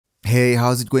Hey,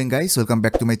 how's it going guys? Welcome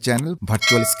back to my channel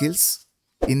Virtual Skills.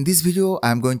 In this video,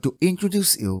 I am going to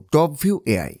introduce you TopView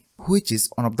AI, which is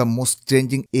one of the most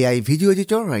trending AI video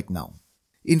editor right now.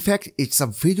 In fact, it's a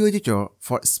video editor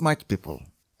for smart people.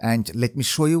 And let me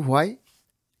show you why.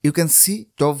 You can see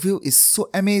TopView is so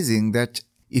amazing that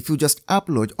if you just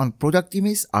upload on product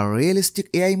image, a realistic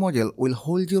AI model will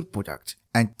hold your product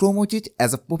and promote it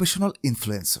as a professional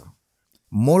influencer.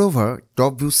 Moreover,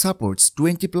 TopView supports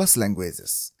 20 plus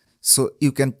languages, so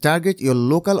you can target your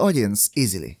local audience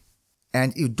easily.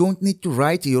 And you don't need to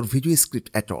write your video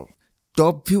script at all.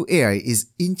 TopView AI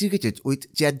is integrated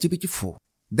with Chatgpt 4.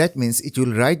 That means it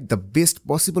will write the best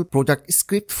possible product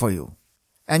script for you.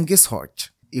 And guess what?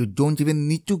 You don't even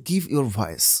need to give your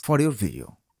voice for your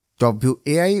video. TopView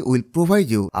AI will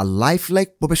provide you a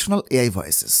lifelike professional AI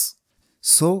voices.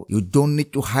 So you don't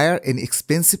need to hire an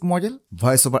expensive model,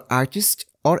 voiceover artist,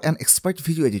 or an expert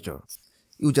video editor.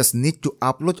 You just need to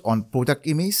upload on product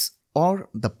image or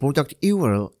the product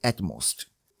URL at most.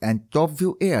 And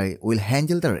TopView AI will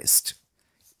handle the rest.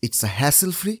 It's a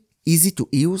hassle-free, easy to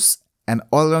use, and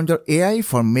all-rounder AI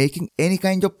for making any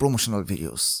kind of promotional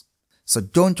videos. So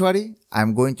don't worry,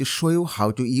 I'm going to show you how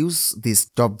to use this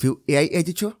TopView AI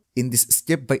editor in this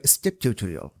step-by-step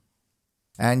tutorial.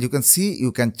 And you can see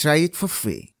you can try it for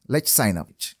free. Let's sign up.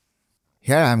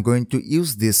 Here I'm going to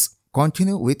use this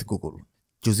Continue with Google.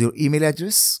 Choose your email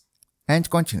address and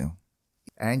continue.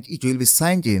 And it will be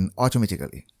signed in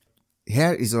automatically.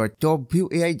 Here is our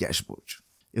TopView AI dashboard.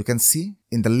 You can see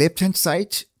in the left hand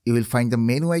side, you will find the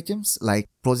menu items like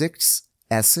projects,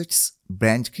 assets,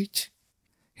 brand kit.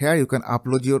 Here you can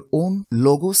upload your own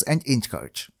logos and ink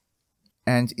card.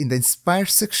 And in the inspire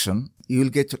section, you will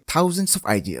get thousands of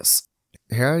ideas.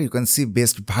 Here you can see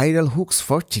best viral hooks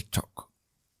for TikTok.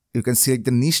 You can select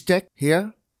the niche tag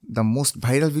here. The most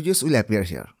viral videos will appear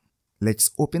here.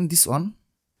 Let's open this one.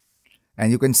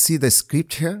 And you can see the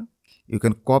script here. You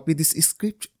can copy this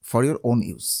script for your own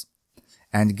use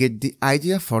and get the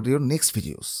idea for your next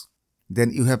videos.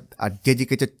 Then you have a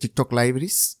dedicated TikTok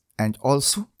libraries and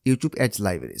also YouTube ads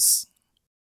libraries.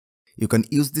 You can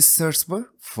use this search bar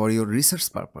for your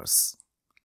research purpose.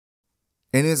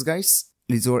 Anyways guys,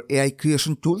 these are AI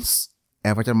creation tools,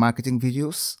 avatar marketing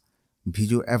videos,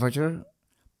 video avatar,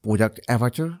 product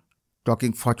avatar,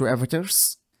 talking photo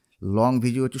avatars, long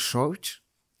video to short,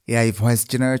 AI voice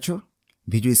generator,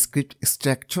 video script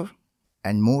extractor,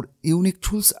 and more unique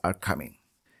tools are coming.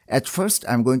 At first,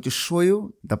 I'm going to show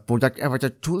you the product avatar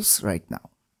tools right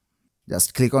now.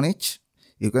 Just click on it.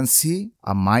 You can see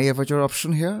a My Avatar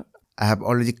option here. I have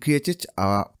already created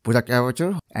a product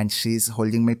avatar and she is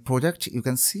holding my product, you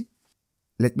can see.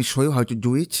 Let me show you how to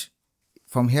do it.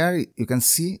 From here, you can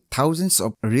see thousands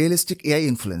of realistic AI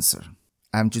influencer.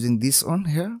 I'm choosing this one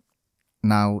here.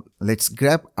 Now, let's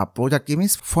grab a product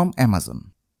image from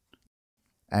Amazon.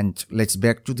 And let's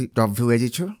back to the TopView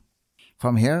editor.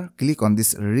 From here, click on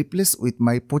this replace with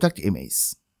my product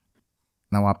image.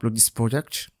 Now upload this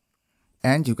product.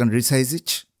 And you can resize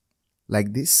it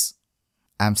like this.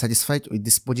 I'm satisfied with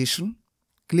this position.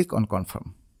 Click on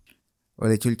confirm.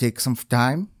 Well, it will take some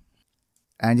time.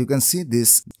 And you can see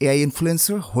this AI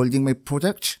influencer holding my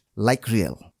product like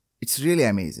real. It's really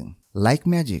amazing. Like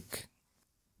magic.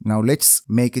 Now let's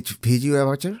make it video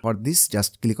avatar. For this,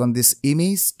 just click on this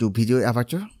image to video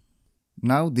avatar.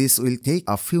 Now this will take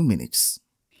a few minutes.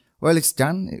 Well, it's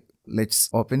done. Let's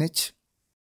open it.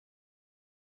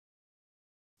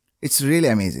 It's really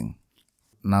amazing.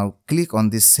 Now click on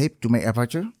this save to my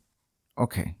avatar.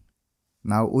 Okay.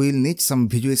 Now we'll need some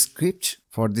video script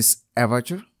for this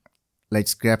avatar.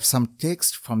 Let's grab some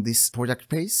text from this product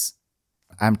page.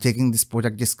 I'm taking this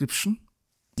product description.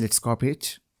 Let's copy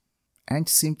it and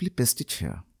simply paste it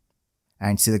here.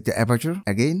 And select the avatar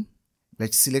again.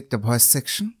 Let's select the voice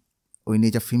section. We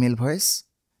need a female voice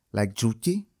like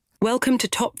Jyoti. Welcome to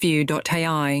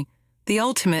TopView.ai, the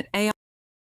ultimate AI.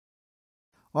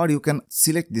 Or you can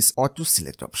select this auto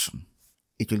select option.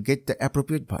 It will get the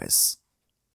appropriate voice.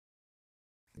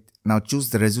 Now choose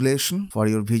the resolution for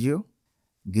your video.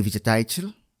 Give it a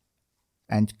title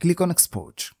and click on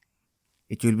export.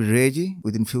 It will be ready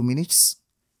within few minutes.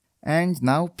 And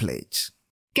now play it.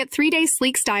 Get 3 days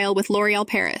sleek style with L'Oreal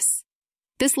Paris.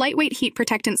 This lightweight heat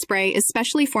protectant spray is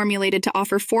specially formulated to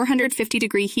offer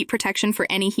 450-degree heat protection for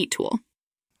any heat tool.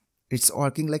 It's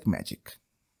working like magic.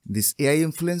 This AI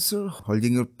influencer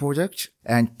holding your product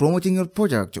and promoting your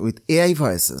product with AI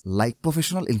voices like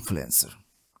professional influencer.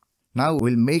 Now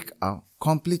we'll make a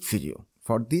complete video.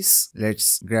 For this,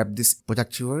 let's grab this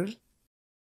product URL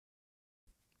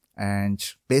and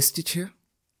paste it here.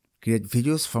 Create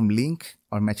videos from link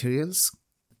or materials.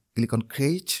 Click on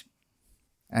create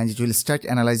and it will start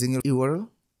analyzing your URL,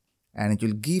 and it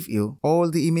will give you all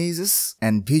the images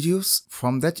and videos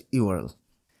from that URL.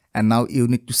 And now you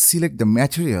need to select the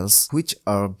materials which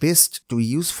are best to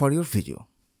use for your video.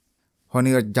 When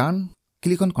you are done,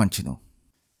 click on continue.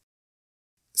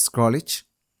 Scroll it.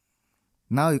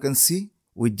 Now you can see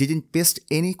we didn't paste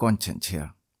any content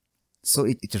here. So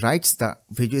it writes the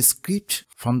video script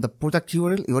from the product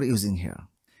URL you are using here.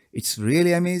 It's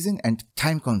really amazing and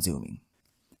time consuming.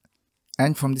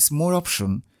 And from this more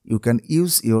option, you can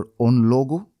use your own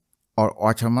logo or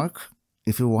watermark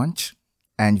if you want,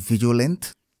 and video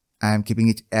length. I am keeping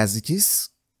it as it is.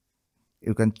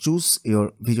 You can choose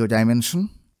your video dimension.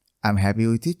 I'm happy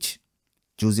with it.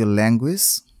 Choose your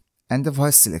language and the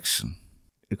voice selection.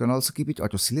 You can also keep it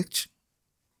auto select.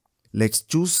 Let's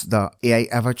choose the AI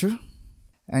avatar.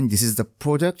 And this is the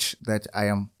product that I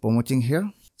am promoting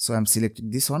here. So I'm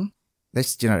selecting this one.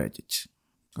 Let's generate it.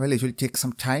 Well, it will take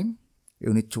some time.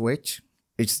 You need to wait.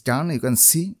 It's done. You can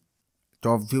see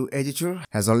TopView editor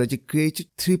has already created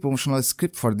 3 promotional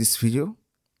scripts for this video.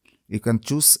 You can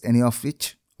choose any of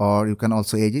it, or you can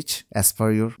also edit as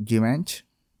per your demand.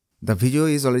 The video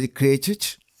is already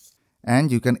created,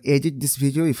 and you can edit this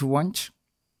video if you want.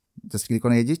 Just click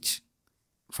on edit.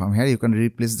 From here you can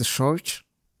replace the short.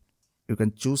 You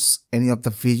can choose any of the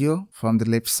video from the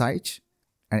left side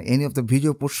and any of the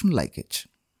video portion like it.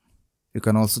 You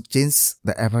can also change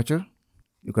the avatar.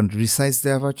 You can resize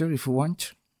the avatar if you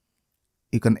want.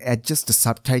 You can adjust the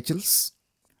subtitles,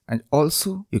 and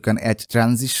also you can add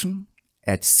transition,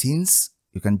 add scenes,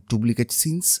 you can duplicate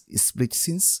scenes, split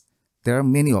scenes. There are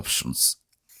many options.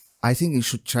 I think you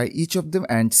should try each of them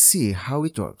and see how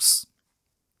it works.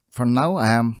 For now,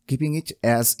 I am keeping it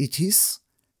as it is.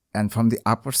 And from the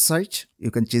upper side,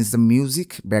 you can change the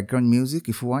music, background music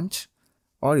if you want,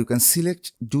 or you can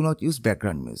select do not use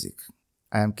background music.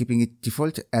 I am keeping it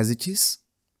default as it is.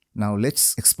 Now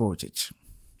let's export it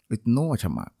with no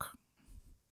watermark.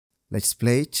 Let's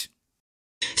play it.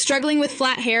 Struggling with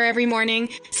flat hair every morning?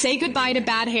 Say goodbye to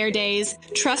bad hair days.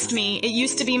 Trust me, it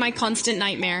used to be my constant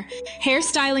nightmare.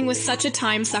 Hairstyling was such a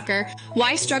time sucker.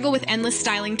 Why struggle with endless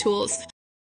styling tools?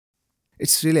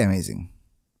 It's really amazing.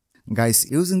 Guys,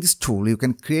 using this tool, you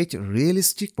can create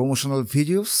realistic promotional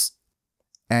videos,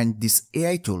 and this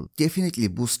AI tool definitely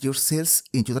boosts your sales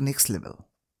into the next level.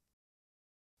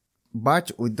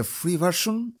 But with the free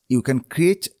version, you can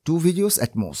create 2 videos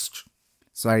at most.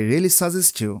 So I really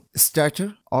suggest you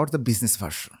starter or the business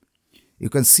version. You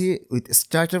can see with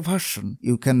starter version,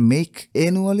 you can make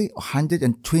annually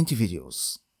 120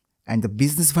 videos. And the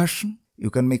business version, you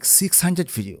can make 600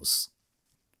 videos.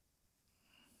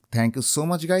 Thank you so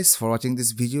much guys for watching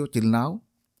this video till now.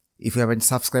 If you haven't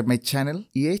subscribed my channel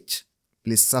yet,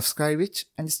 please subscribe it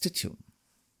and stay tuned.